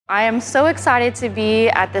I am so excited to be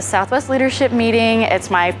at this Southwest Leadership meeting. It's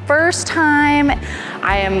my first time.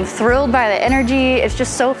 I am thrilled by the energy. It's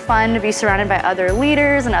just so fun to be surrounded by other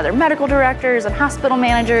leaders and other medical directors and hospital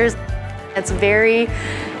managers. It's very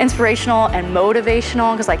inspirational and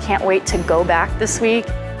motivational because I can't wait to go back this week,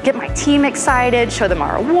 get my team excited, show them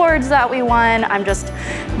our awards that we won. I'm just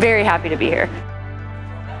very happy to be here.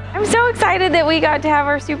 I'm so excited that we got to have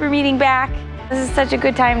our super meeting back. This is such a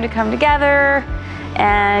good time to come together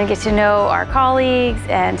and get to know our colleagues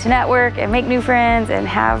and to network and make new friends and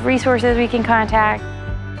have resources we can contact.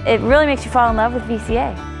 It really makes you fall in love with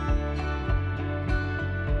VCA.